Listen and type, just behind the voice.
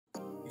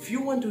If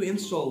you want to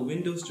install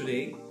Windows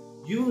today,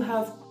 you will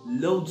have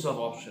loads of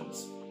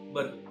options.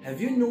 But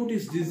have you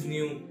noticed these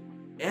new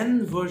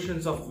N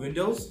versions of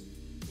Windows?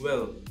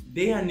 Well,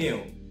 they are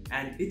new,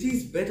 and it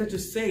is better to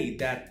say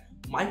that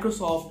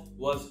Microsoft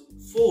was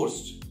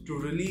forced to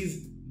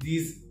release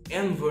these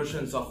N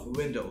versions of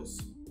Windows.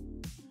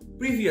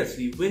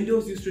 Previously,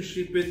 Windows used to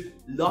ship with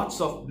lots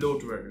of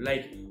bloatware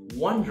like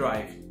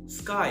OneDrive,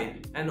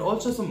 Skype, and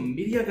also some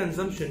media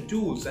consumption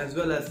tools as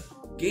well as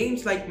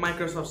games like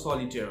Microsoft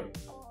Solitaire.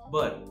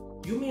 But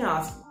you may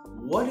ask,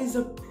 what is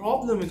the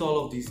problem with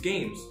all of these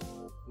games?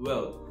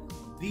 Well,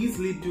 these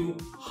lead to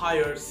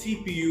higher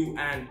CPU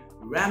and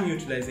RAM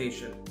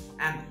utilization,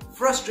 and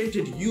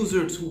frustrated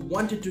users who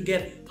wanted to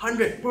get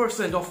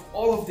 100% of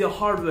all of their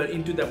hardware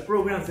into the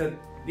programs that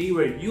they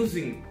were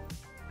using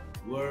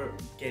were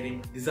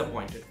getting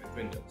disappointed with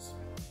Windows.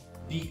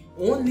 The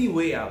only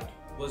way out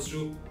was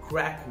to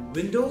crack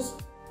Windows,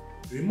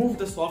 remove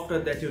the software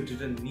that you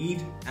didn't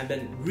need, and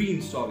then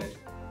reinstall it.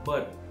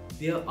 But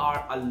there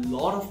are a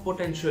lot of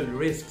potential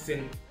risks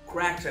in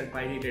cracked and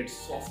pirated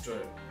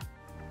software.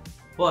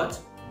 But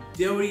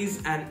there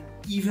is an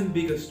even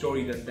bigger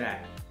story than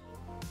that.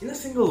 In a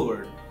single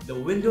word, the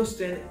Windows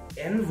 10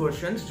 N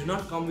versions do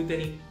not come with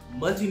any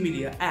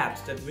multimedia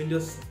apps that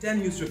Windows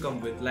 10 used to come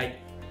with, like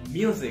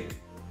music,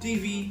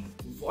 TV,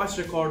 voice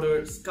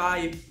recorder,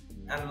 Skype,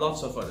 and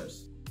lots of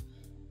others.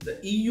 The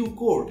EU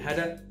court had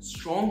a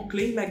strong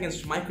claim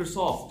against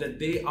Microsoft that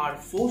they are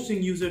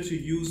forcing users to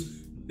use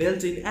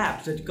built-in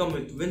apps that come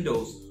with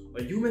Windows.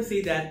 Or you may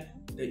say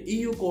that the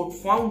EU court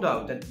found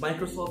out that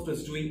Microsoft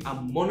was doing a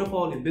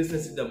monopoly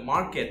business in the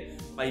market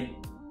by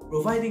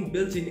providing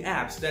built-in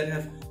apps that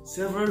have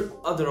several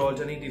other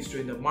alternatives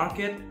to in the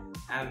market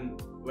and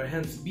were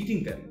hence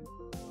beating them.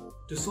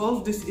 To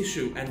solve this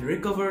issue and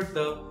recover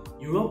the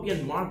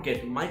European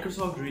market,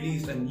 Microsoft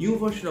released a new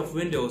version of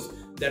Windows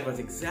that was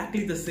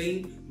exactly the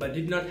same but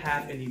did not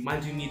have any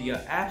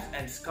multimedia apps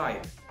and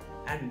Skype.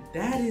 And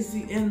that is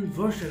the N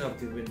version of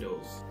the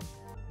Windows.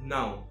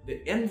 Now,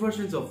 the N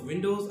versions of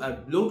Windows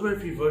are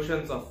bloatware-free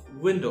versions of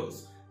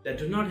Windows that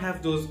do not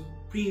have those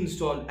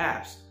pre-installed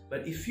apps.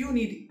 But if you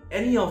need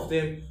any of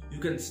them, you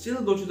can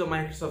still go to the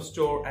Microsoft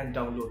Store and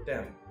download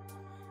them.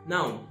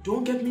 Now,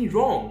 don't get me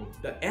wrong,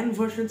 the N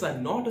versions are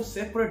not a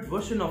separate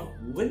version of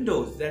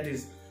Windows that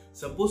is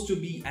supposed to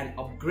be an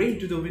upgrade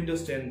to the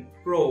Windows 10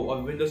 Pro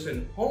or Windows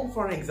 10 Home,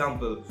 for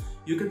example.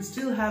 You can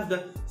still have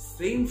the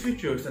same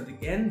features, and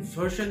the N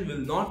version will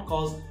not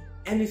cause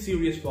any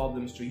serious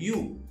problems to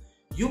you.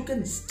 You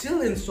can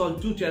still install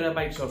 2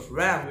 TB of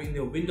RAM in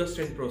your Windows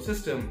 10 Pro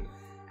system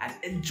and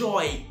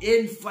enjoy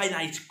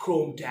infinite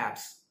Chrome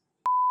tabs.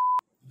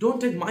 Don't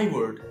take my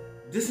word,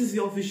 this is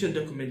the official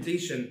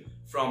documentation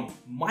from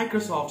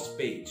Microsoft's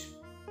page.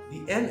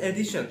 The N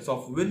editions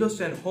of Windows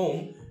 10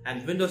 Home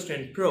and Windows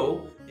 10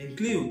 Pro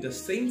include the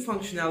same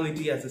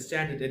functionality as the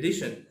standard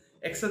edition,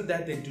 except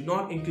that they do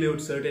not include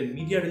certain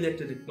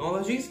media-related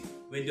technologies,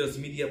 Windows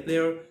Media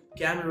Player,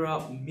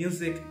 camera,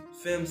 music,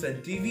 films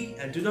and TV,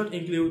 and do not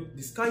include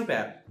the Skype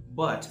app.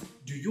 But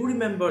do you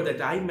remember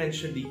that I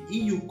mentioned the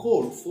EU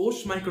court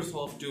forced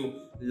Microsoft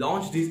to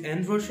launch these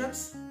N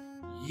versions?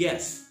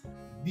 Yes,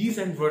 these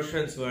N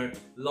versions were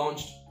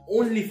launched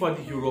only for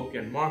the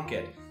European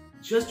market,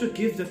 just to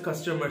give the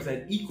customers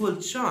an equal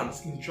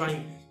chance in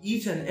trying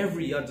each and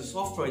every other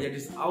software that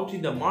is out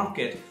in the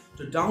market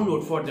to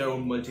download for their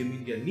own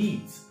multimedia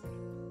needs.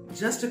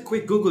 Just a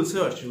quick Google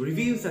search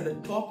reveals that the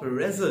top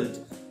result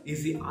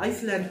is the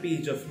Iceland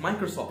page of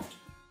Microsoft.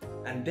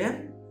 And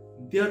then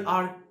there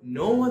are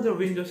no other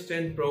Windows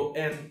 10 Pro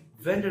N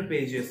vendor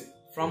pages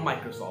from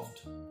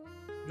Microsoft.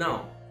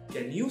 Now,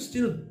 can you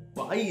still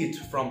buy it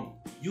from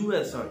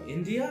US or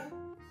India?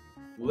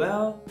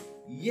 Well,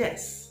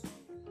 yes.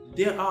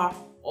 There are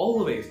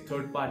always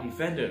third-party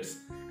vendors,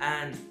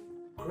 and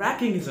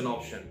cracking is an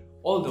option,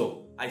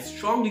 although I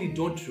strongly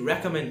don't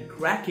recommend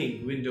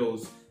cracking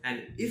Windows,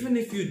 and even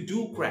if you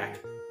do crack,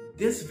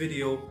 this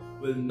video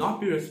will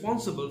not be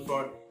responsible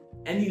for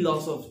any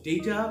loss of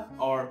data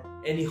or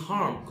any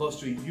harm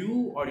caused to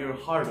you or your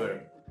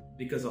hardware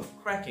because of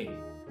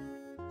cracking.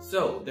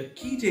 So the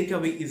key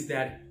takeaway is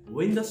that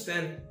Windows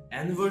 10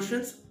 N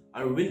versions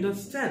are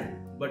Windows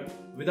 10 but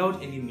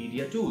without any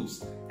media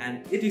tools,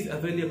 and it is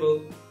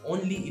available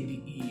only in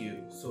the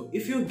EU. So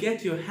if you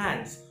get your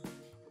hands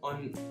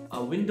on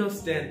a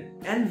Windows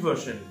 10 N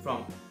version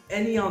from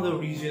any other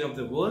region of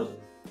the world,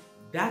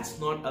 that's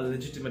not a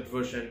legitimate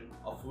version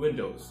of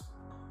Windows.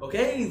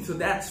 Okay, so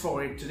that's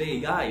for it today,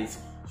 guys.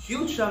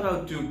 Huge shout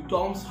out to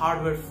Tom's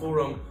Hardware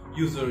Forum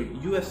user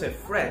USF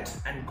Fred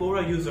and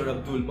Quora user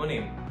Abdul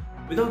Monim.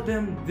 Without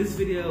them, this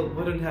video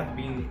wouldn't have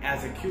been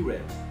as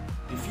accurate.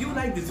 If you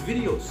like this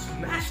video,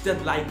 smash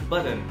that like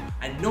button.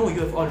 I know you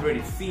have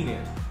already seen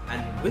it.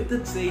 And with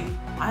that said,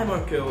 I'm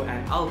Marco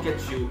and I'll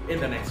catch you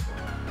in the next one.